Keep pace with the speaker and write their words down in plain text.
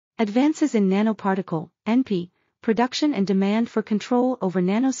Advances in nanoparticle, NP, production and demand for control over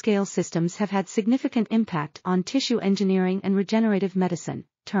nanoscale systems have had significant impact on tissue engineering and regenerative medicine,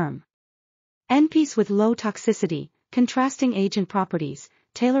 term. NPs with low toxicity, contrasting agent properties,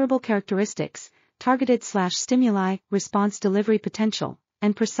 tailorable characteristics, targeted/stimuli, response delivery potential,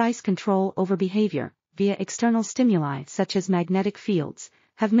 and precise control over behavior, via external stimuli such as magnetic fields,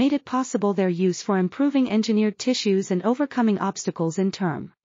 have made it possible their use for improving engineered tissues and overcoming obstacles in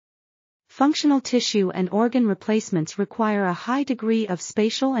term. Functional tissue and organ replacements require a high degree of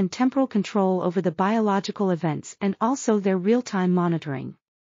spatial and temporal control over the biological events and also their real-time monitoring.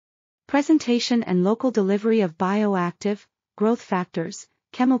 Presentation and local delivery of bioactive, growth factors,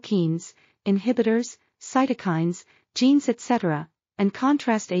 chemokines, inhibitors, cytokines, genes etc., and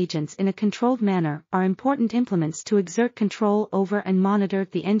contrast agents in a controlled manner are important implements to exert control over and monitor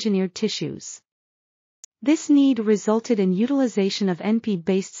the engineered tissues. This need resulted in utilization of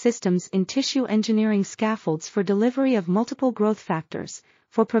NP-based systems in tissue engineering scaffolds for delivery of multiple growth factors,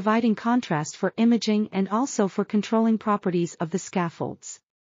 for providing contrast for imaging and also for controlling properties of the scaffolds.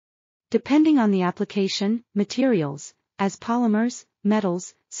 Depending on the application, materials, as polymers,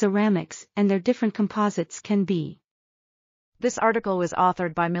 metals, ceramics, and their different composites can be. This article was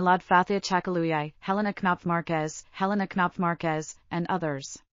authored by Milad, Fathi-Achachelouei, Helena Knopf-Marques, and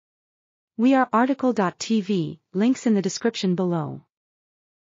others. We are article.tv, links in the description below.